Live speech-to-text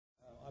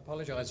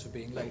apologize for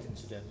being late,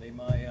 incidentally.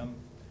 My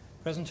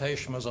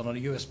presentation was on a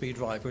USB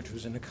drive, which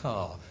was in the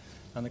car,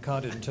 and the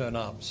car didn't turn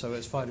up, so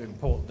it's quite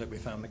important that we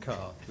found the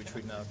car, which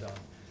we've now done.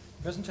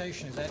 The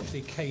presentation is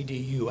actually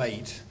KDU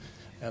 8,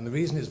 and the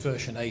reason it's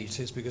version 8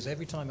 is because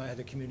every time I had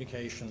a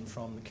communication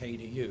from the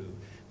KDU,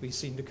 we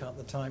seemed to cut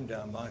the time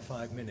down by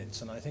 5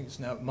 minutes, and I think it's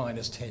now at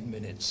minus 10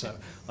 minutes, so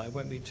I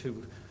won't be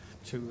too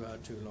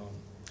long.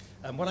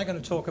 And what I'm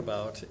going to talk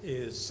about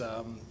is,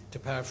 to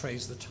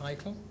paraphrase the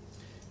title,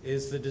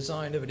 is the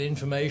design of an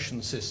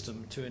information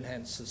system to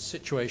enhance the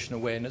situation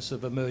awareness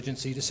of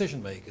emergency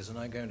decision makers. And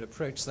I'm going to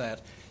approach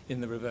that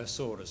in the reverse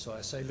order. So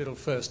I say a little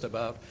first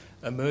about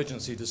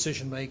emergency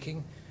decision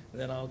making,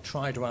 then I'll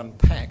try to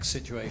unpack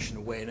situation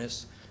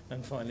awareness,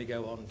 and finally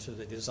go on to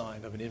the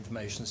design of an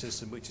information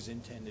system which is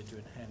intended to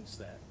enhance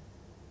that.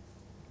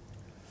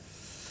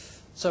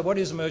 So what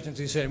is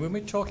emergency decision? When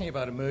we're talking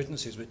about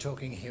emergencies, we're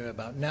talking here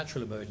about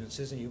natural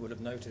emergencies, and you would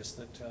have noticed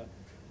that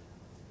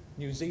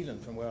New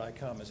Zealand, from where I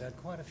come, has had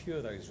quite a few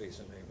of those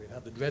recently. We've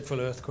had the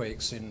dreadful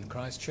earthquakes in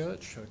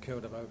Christchurch, which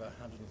killed over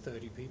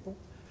 130 people.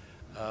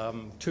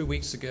 2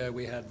 weeks ago,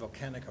 we had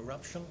volcanic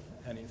eruption,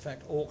 and in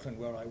fact, Auckland,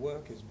 where I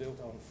work, is built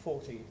on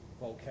 40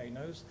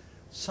 volcanoes,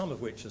 some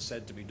of which are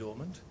said to be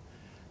dormant.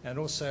 And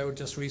also,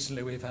 just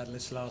recently, we've had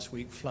this last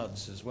week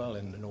floods as well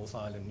in the North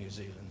Island, New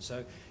Zealand.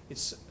 So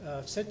it's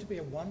said to be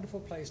a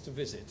wonderful place to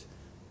visit.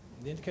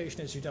 The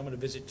indication is you don't want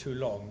to visit too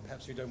long.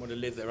 Perhaps you don't want to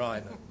live there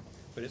either.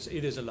 But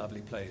it is a lovely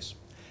place.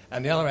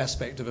 And the other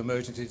aspect of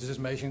emergency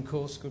decision making, of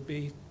course, could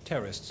be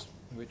terrorists,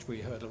 which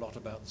we heard a lot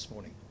about this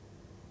morning.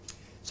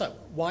 So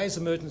why is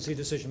emergency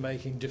decision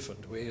making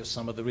different? Well, here's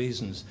some of the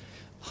reasons.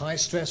 High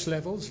stress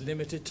levels,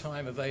 limited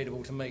time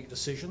available to make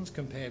decisions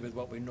compared with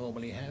what we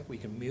normally have. We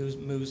can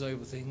muse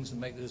over things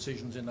and make the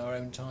decisions in our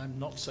own time,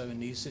 not so in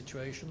these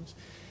situations.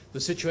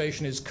 The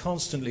situation is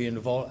constantly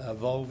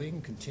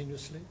evolving,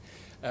 continuously.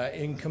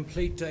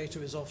 Incomplete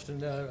data is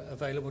often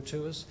available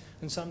to us,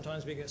 and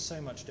sometimes we get so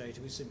much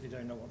data we simply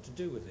don't know what to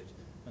do with it.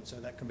 And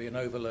so that can be an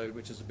overload,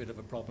 which is a bit of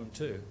a problem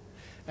too.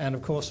 And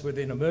of course,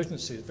 within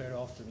emergencies, very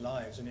often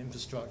lives and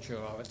infrastructure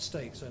are at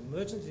stake. So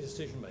emergency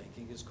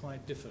decision-making is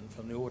quite different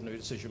from the ordinary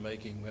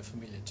decision-making we're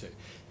familiar to.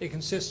 It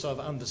consists of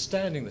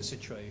understanding the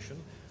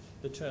situation.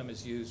 The term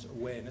is used,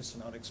 awareness,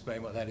 and I'll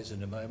explain what that is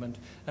in a moment,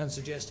 and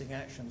suggesting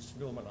actions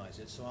to normalize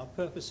it. So our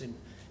purpose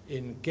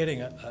in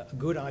getting a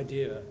good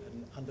idea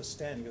and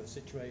understanding of the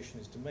situation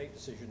is to make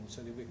decisions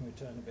so that we can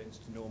return events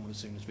to normal as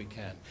soon as we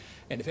can.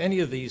 And if any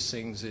of these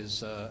things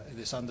is,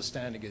 this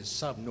understanding is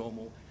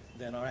subnormal,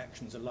 then our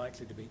actions are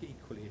likely to be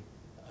equally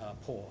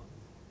poor.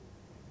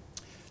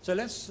 So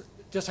let's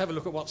just have a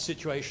look at what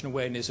situation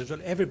awareness is. Well,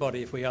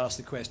 everybody, if we ask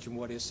the question,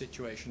 what is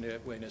situation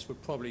awareness,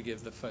 would probably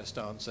give the first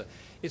answer.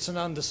 It's an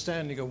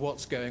understanding of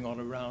what's going on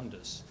around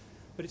us.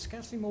 But it's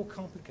actually more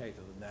complicated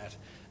than that.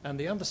 And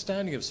the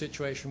understanding of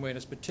situation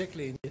awareness,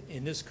 particularly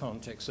in this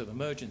context of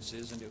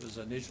emergencies, and it was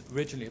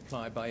originally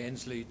applied by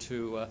Ensley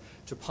to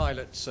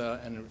pilots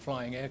and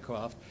flying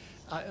aircraft,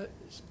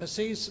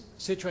 sees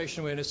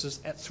situation awareness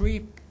as at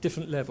three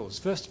different levels.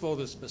 First of all,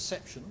 there's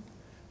perception,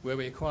 where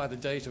we acquire the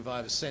data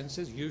via the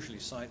senses, usually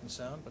sight and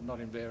sound, but not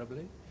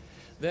invariably.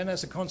 Then,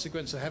 as a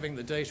consequence of having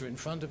the data in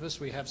front of us,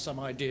 we have some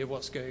idea of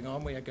what's going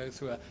on. We go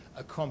through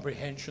a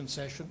comprehension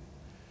session.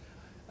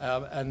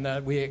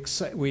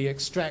 We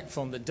extract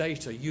from the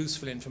data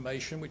useful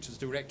information which is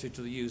directed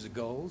to the user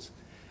goals.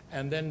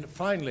 And then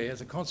finally,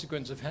 as a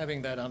consequence of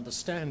having that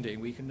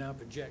understanding, we can now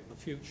project the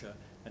future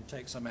and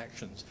take some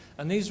actions.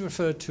 And these are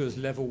referred to as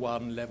level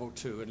 1, level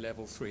 2, and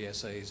level 3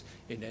 essays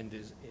in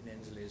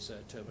Ensley's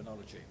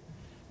terminology.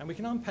 And we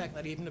can unpack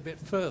that even a bit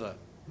further.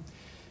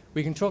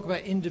 We can talk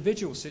about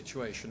individual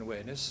situation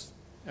awareness,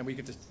 and we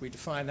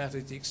define that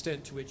as the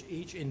extent to which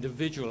each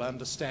individual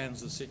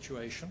understands the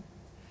situation.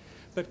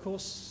 But of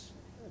course,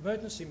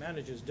 emergency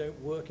managers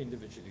don't work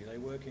individually. They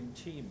work in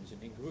teams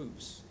and in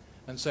groups.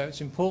 And so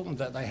it's important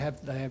that they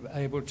are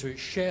able to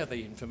share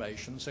the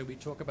information. So we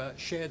talk about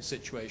shared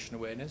situation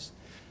awareness.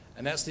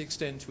 And that's the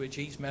extent to which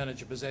each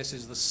manager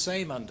possesses the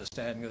same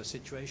understanding of the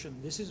situation.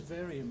 This is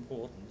very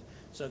important.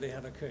 So they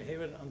have a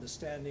coherent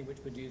understanding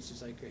which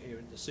produces a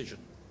coherent decision.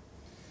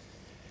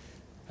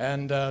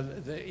 And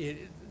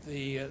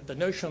the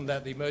notion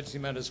that the emergency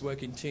managers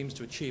work in teams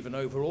to achieve an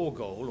overall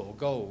goal or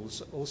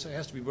goals also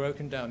has to be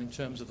broken down in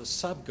terms of the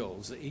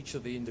sub-goals that each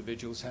of the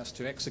individuals has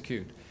to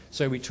execute.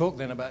 So we talk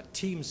then about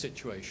team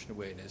situation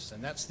awareness,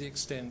 and that's the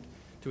extent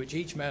to which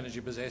each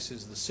manager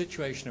possesses the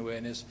situation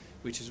awareness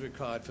which is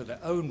required for their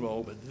own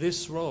role, but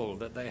this role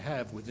that they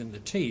have within the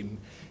team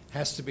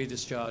has to be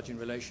discharged in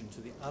relation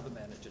to the other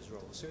manager's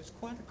role. So it's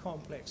quite a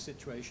complex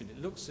situation. It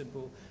looks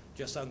simple,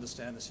 just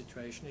understand the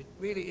situation. It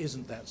really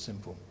isn't that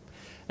simple.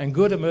 And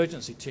good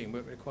emergency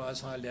teamwork requires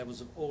high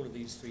levels of all of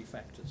these three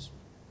factors.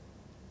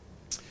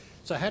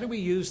 So how do we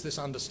use this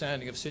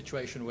understanding of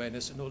situation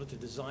awareness in order to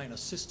design a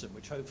system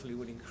which hopefully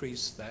will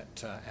increase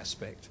that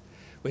aspect?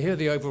 Well, here are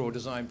the overall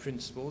design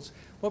principles.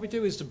 What we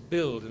do is to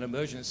build an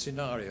emergency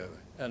scenario,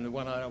 and the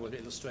one I will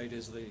illustrate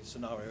is the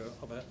scenario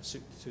of a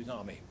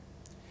tsunami.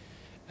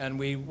 And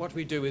what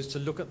we do is to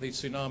look at the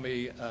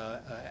tsunami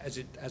as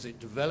it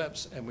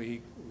develops, and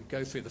we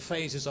go through the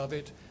phases of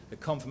it, the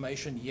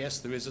confirmation, yes,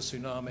 there is a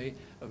tsunami,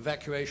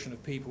 evacuation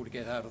of people to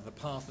get out of the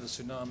path of the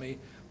tsunami,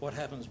 what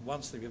happens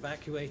once they're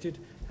evacuated,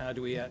 how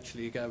do we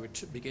actually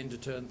begin to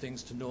turn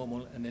things to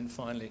normal, and then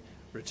finally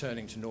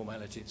returning to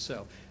normality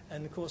itself.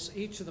 And of course,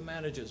 each of the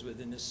managers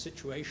within this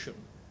situation,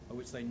 of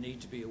which they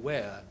need to be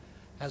aware,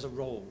 has a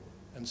role.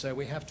 And so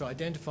we have to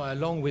identify,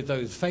 along with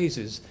those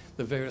phases,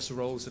 the various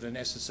roles that are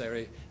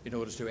necessary in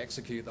order to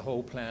execute the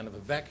whole plan of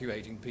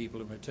evacuating people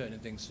and returning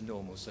things to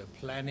normal. So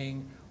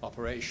planning,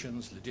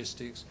 operations,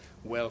 logistics,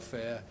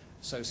 welfare,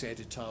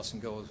 associated tasks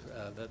and goals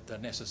that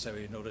are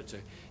necessary in order to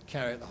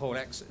carry out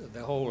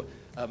the whole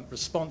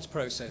response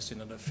process in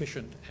an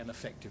efficient and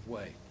effective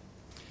way.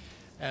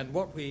 And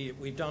what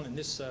we've done in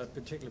this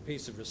particular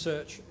piece of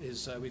research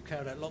is we've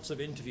carried out lots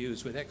of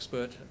interviews with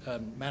expert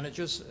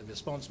managers,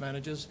 response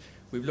managers.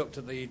 We've looked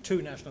at the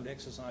two national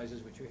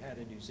exercises which we had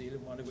in New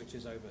Zealand, one of which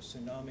is over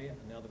tsunami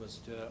and the other was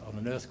on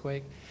an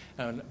earthquake,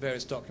 and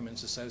various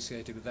documents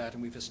associated with that.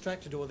 And we've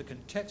extracted all the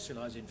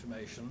contextualized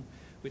information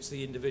which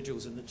the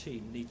individuals in the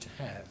team need to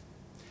have.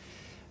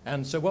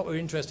 And so what we're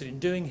interested in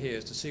doing here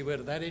is to see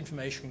whether that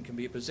information can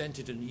be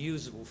presented in a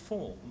usable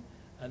form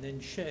and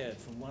then shared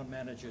from one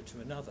manager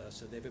to another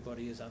so that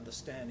everybody is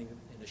understanding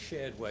in a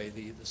shared way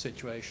the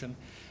situation.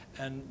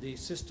 And the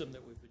system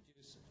that we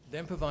produce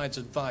then provides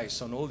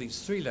advice on all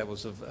these three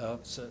levels of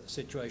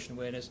situation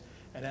awareness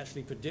and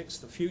actually predicts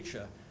the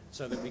future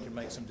so that we can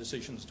make some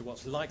decisions to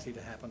what's likely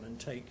to happen and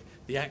take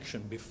the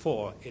action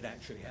before it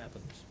actually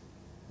happens.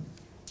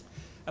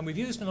 And we've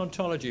used an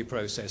ontology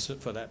process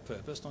for that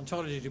purpose.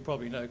 Ontology, you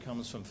probably know,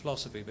 comes from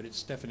philosophy, but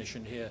its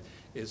definition here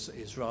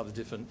is rather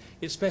different.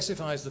 It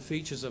specifies the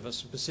features of a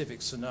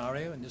specific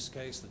scenario. In this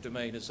case, the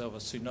domain is of a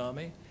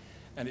tsunami,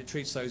 and it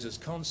treats those as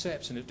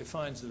concepts, and it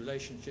defines the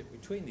relationship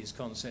between these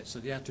concepts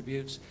of the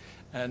attributes.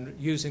 And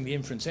using the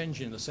inference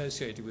engine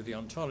associated with the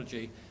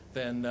ontology,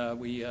 then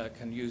we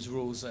can use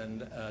rules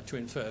and to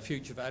infer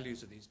future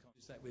values of these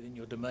concepts. Is that within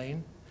your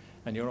domain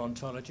and your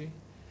ontology?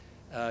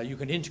 You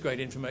can integrate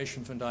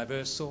information from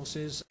diverse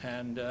sources,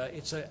 and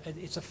it's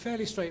a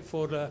fairly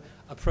straightforward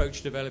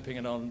approach developing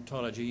an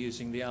ontology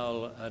using the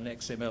OWL and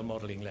XML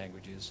modeling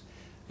languages.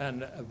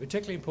 And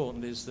particularly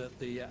important is that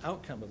the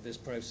outcome of this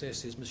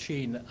process is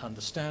machine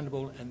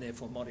understandable and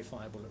therefore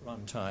modifiable at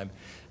runtime.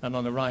 And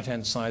on the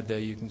right-hand side there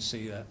you can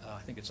see, I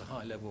think it's a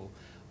high-level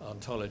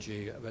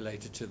ontology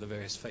related to the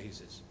various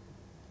phases.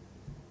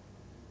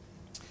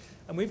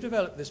 And we've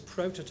developed this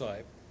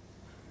prototype.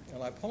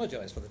 And I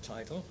apologize for the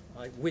title.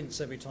 I wince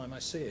every time I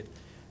see it.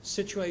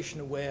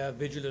 Situation-aware,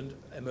 vigilant,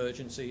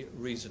 emergency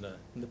reasoner.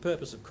 And the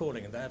purpose of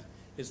calling it that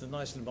is the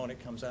nice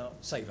mnemonic comes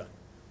out, SAVOR.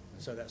 And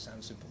so that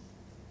sounds simple.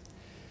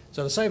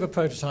 So the SAVOR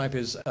prototype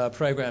is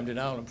programmed in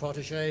OWL and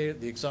Protégé.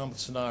 The example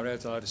scenario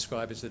that I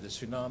describe is the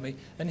tsunami.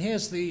 And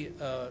here's the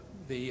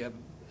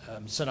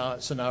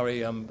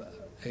scenario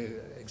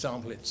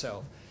example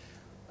itself.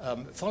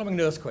 Following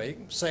an earthquake,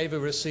 SAVOR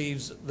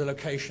receives the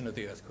location of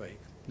the earthquake.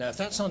 Now, if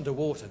that's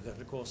underwater, then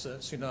of course a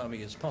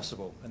tsunami is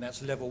possible, and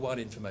that's level 1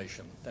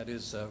 information. That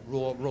is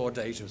raw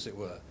data, as it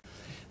were.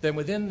 Then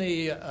within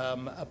the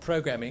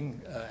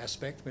programming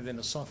aspect, within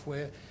the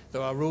software,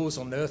 there are rules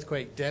on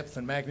earthquake depth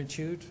and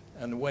magnitude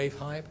and wave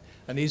height,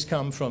 and these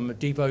come from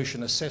deep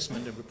ocean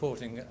assessment and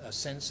reporting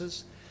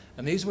sensors.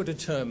 And these will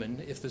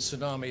determine if the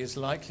tsunami is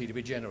likely to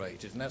be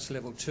generated, and that's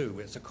level 2.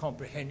 It's a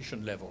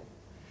comprehension level.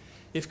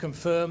 If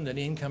confirmed, then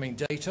incoming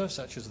data,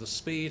 such as the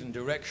speed and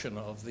direction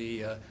of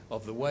the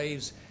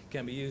waves,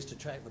 can be used to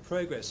track the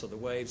progress of the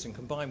waves and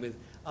combined with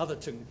other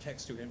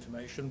contextual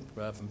information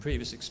from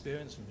previous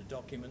experience, from the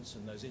documents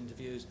and those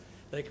interviews,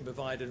 they can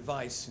provide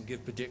advice and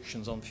give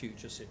predictions on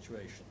future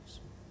situations.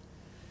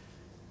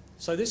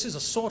 So this is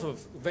a sort of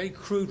very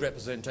crude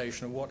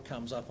representation of what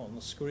comes up on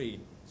the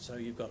screen. So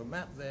you've got a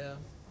map there,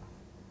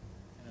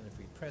 and if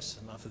we press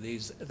enough of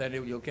these, then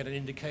you'll get an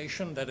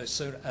indication that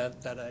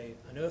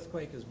an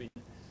earthquake has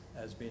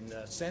been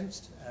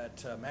sensed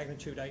at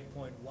magnitude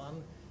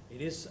 8.1.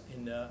 It is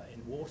in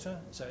water,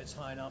 so it's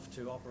high enough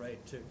to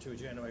operate to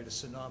generate a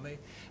tsunami.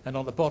 And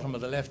on the bottom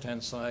of the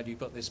left-hand side, you've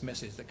got this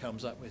message that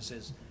comes up which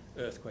says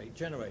earthquake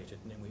generated.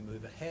 And then we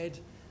move ahead,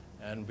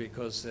 and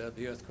because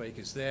the earthquake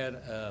is there,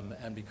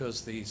 and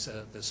because the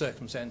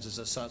circumstances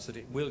are such that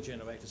it will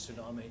generate a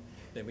tsunami,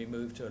 then we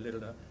move to a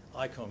little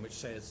icon which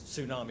says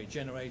tsunami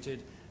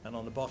generated, and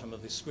on the bottom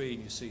of the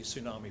screen you see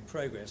tsunami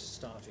progress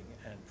starting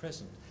and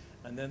present.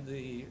 And then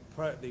the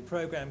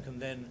program can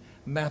then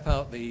map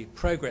out the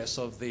progress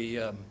of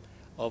the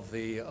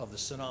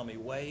tsunami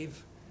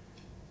wave.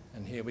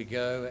 And here we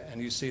go, and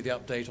you see the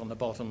update on the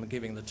bottom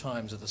giving the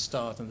times of the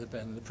start and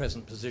the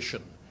present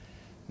position.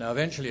 Now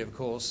eventually, of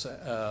course,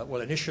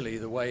 well initially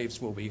the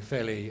waves will be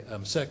fairly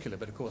circular,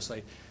 but of course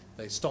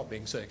they stop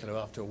being circular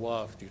after a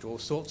while due to all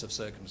sorts of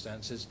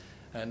circumstances.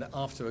 And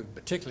after a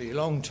particularly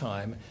long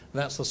time,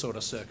 that's the sort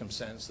of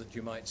circumstance that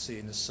you might see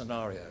in this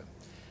scenario.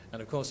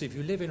 And of course, if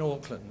you live in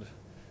Auckland,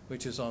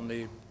 which is on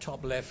the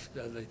top left,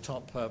 the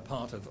top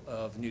part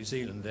of New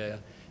Zealand there,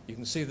 you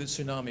can see that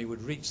tsunami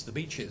would reach the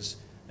beaches,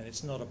 and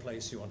it's not a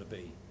place you want to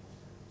be.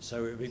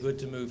 So it would be good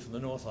to move from the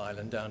North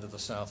Island down to the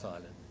South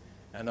Island.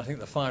 And I think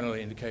the final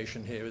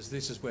indication here is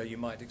this is where you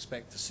might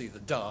expect to see the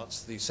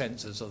darts, the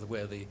sensors of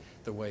where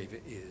the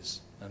wave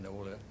is, and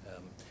all,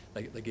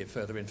 they give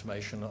further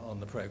information on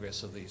the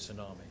progress of the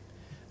tsunami.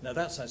 Now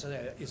that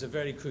is a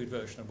very crude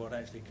version of what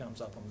actually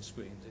comes up on the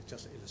screen. It's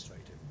just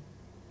illustrative.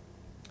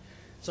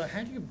 So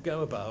how do you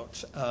go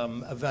about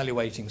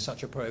evaluating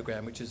such a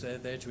program which is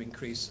there to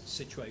increase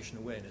situation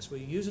awareness? Well,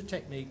 you use a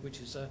technique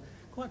which is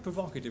quite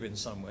provocative in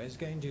some ways,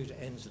 going due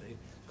to Ensley,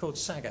 called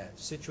SAGAT,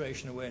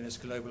 Situation Awareness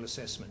Global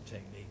Assessment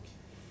Technique.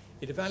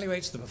 It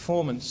evaluates the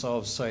performance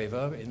of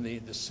SAVER in the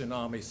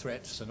tsunami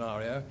threat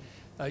scenario.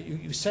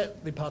 You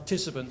set the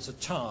participants a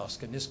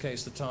task. In this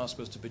case, the task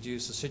was to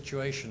produce a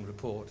situation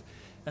report.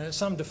 And at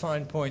some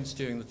defined points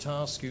during the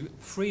task, you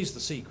freeze the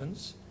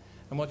sequence.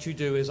 And what you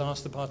do is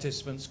ask the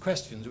participants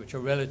questions which are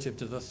relative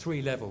to the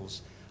 3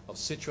 levels of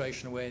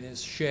situation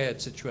awareness,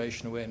 shared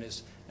situation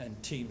awareness,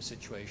 and team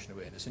situation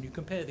awareness. And you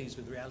compare these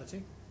with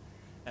reality.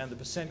 And the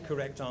percent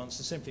correct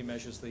answer simply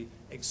measures the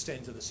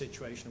extent of the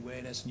situation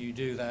awareness, and you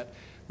do that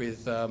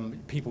with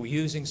people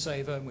using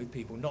SAVER and with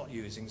people not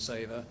using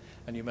SAVER,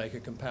 and you make a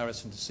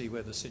comparison to see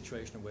whether the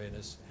situation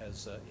awareness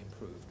has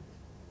improved.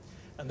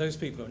 And those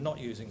people who are not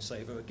using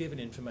SAVER are given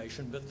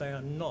information, but they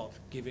are not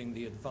giving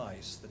the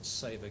advice that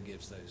SAVER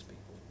gives those people.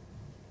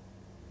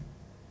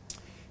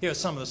 Here are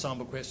some of the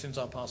sample questions.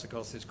 I'll pass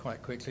across this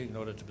quite quickly in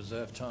order to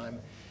preserve time.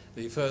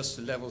 The first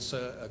level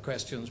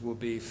questions will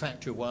be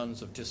factual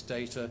ones of just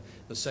data,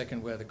 the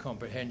second where the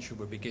comprehension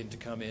will begin to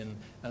come in,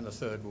 and the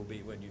third will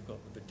be when you've got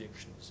the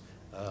predictions.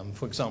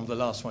 For example, the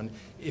last one,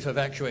 if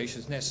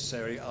evacuation is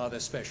necessary, are there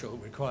special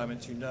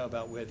requirements? You know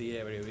about where the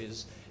area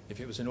is. If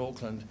it was in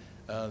Auckland,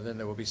 then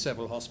there will be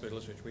several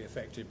hospitals which will be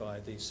affected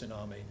by the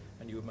tsunami,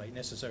 and you will make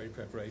necessary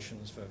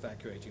preparations for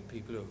evacuating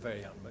people who are very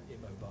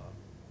immobile.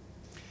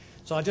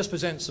 So I'll just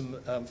present some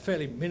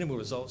fairly minimal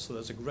results, so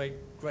there's a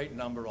great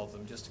number of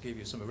them, just to give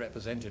you some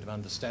representative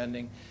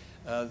understanding.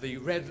 The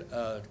red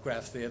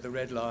graph there, the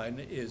red line,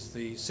 is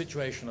the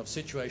situation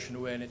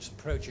awareness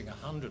approaching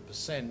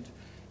 100%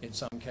 in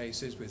some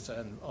cases, with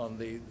on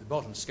the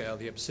bottom scale,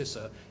 the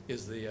abscissa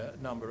is the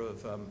number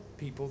of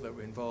people that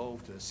were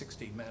involved,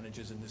 16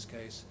 managers in this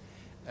case,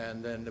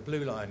 and then the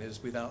blue line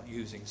is without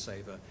using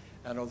SAVER.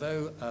 And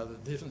although the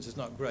difference is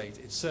not great,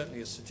 it's certainly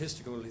a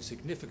statistically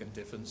significant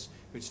difference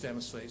which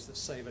demonstrates that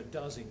SAVER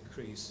does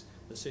increase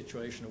the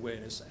situation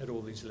awareness at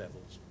all these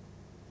levels.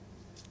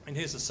 And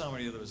here's a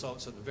summary of the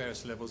results at the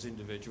various levels,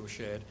 individual,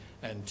 shared,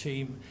 and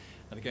team.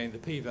 And again, the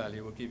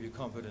p-value will give you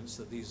confidence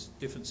that these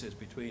differences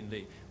between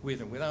the with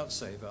and without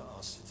SAVER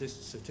are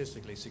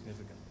statistically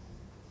significant.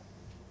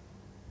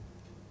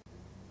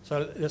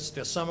 So let's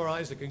just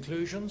summarize the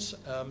conclusions.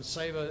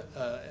 SAVER,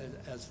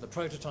 as the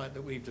prototype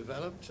that we've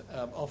developed,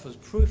 offers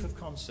proof of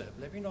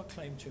concept. Let me not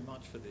claim too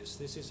much for this.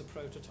 This is a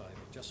prototype.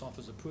 It just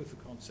offers a proof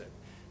of concept.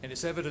 And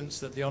it's evidence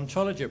that the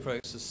ontology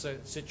approach to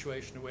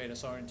situation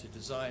awareness-oriented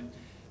design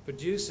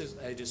produces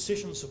a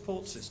decision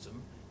support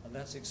system, and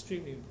that's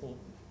extremely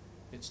important.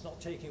 It's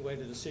not taking away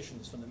the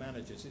decisions from the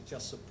managers, it's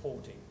just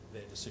supporting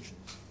their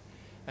decisions.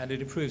 And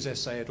it improves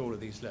SA at all of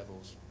these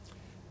levels.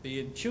 The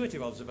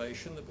intuitive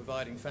observation that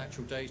providing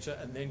factual data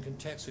and then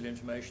contextual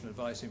information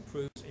advice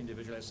improves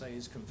individual SA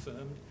is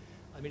confirmed.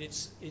 I mean,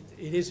 it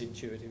is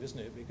intuitive, isn't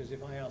it? Because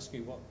if I ask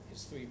you what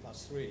is 3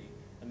 plus 3,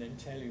 and then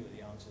tell you that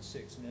the answer is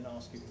 6, and then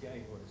ask you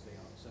again what is the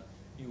answer,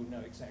 you would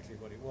know exactly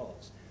what it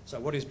was. So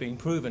what is being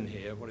proven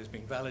here, what is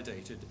being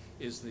validated,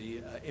 is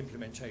the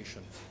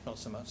implementation, not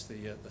so much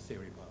the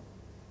theory part.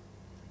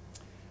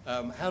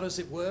 How does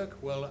it work?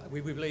 Well, we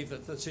believe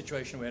that the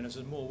situation awareness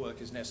and more work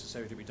is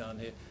necessary to be done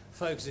here.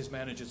 Focuses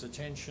managers'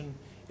 attention,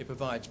 it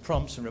provides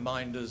prompts and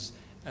reminders,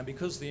 and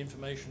because the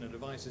information and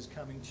advice is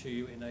coming to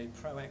you in a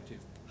proactive,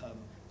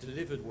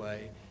 delivered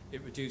way,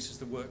 it reduces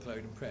the workload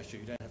and pressure.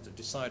 You don't have to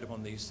decide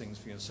upon these things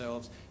for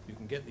yourselves. You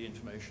can get the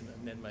information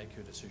and then make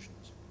your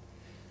decisions.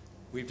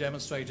 We've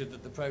demonstrated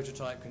that the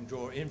prototype can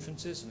draw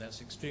inferences, and that's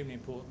extremely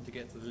important to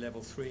get to the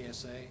level 3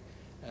 SA.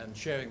 And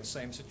sharing the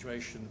same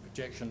situation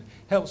projection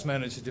helps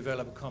managers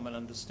develop a common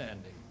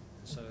understanding.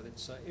 So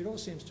it all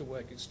seems to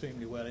work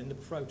extremely well in the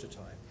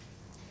prototype.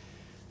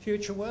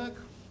 Future work,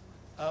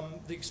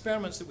 the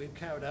experiments that we've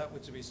carried out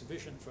would be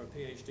sufficient for a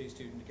PhD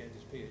student to get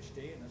his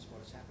PhD, and that's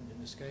what has happened in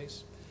this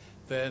case.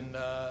 Then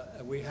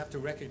we have to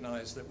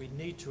recognize that we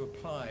need to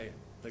apply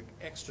the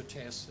extra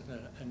tests,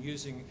 and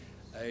using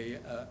a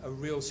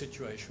real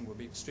situation would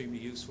be extremely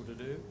useful to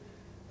do.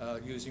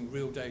 Using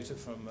real data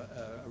from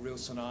a real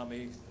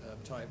tsunami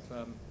type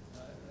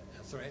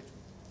threat.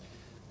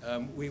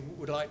 We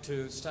would like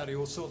to study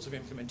all sorts of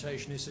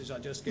implementation issues. I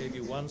just gave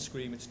you one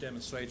screen which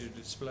demonstrated a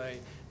display,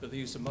 but the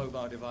use of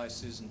mobile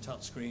devices and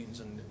touch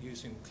screens and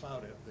using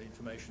cloud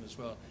information as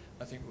well,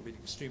 I think will be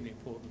extremely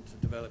important to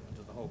development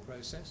of the whole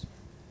process.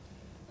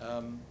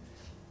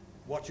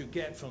 What you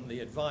get from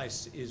the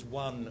advice is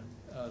one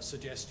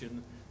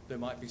suggestion. There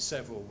might be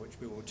several which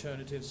will be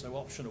alternatives, so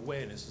option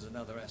awareness is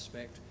another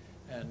aspect.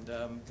 And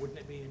wouldn't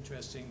it be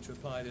interesting to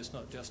apply this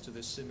not just to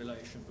this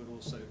simulation, but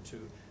also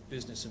to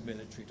business and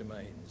military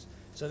domains?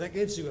 So that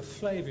gives you a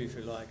flavour, if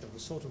you like, of the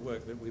sort of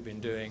work that we've been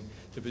doing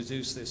to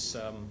produce this,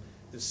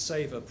 this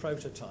Saver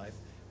prototype,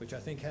 which I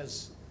think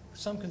has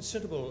some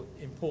considerable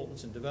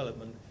importance in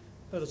development,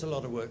 but there's a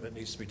lot of work that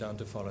needs to be done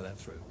to follow that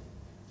through.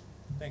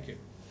 Thank you.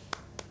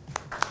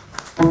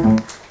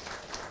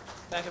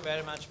 Thank you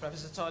very much,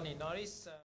 Professor Tony Norris.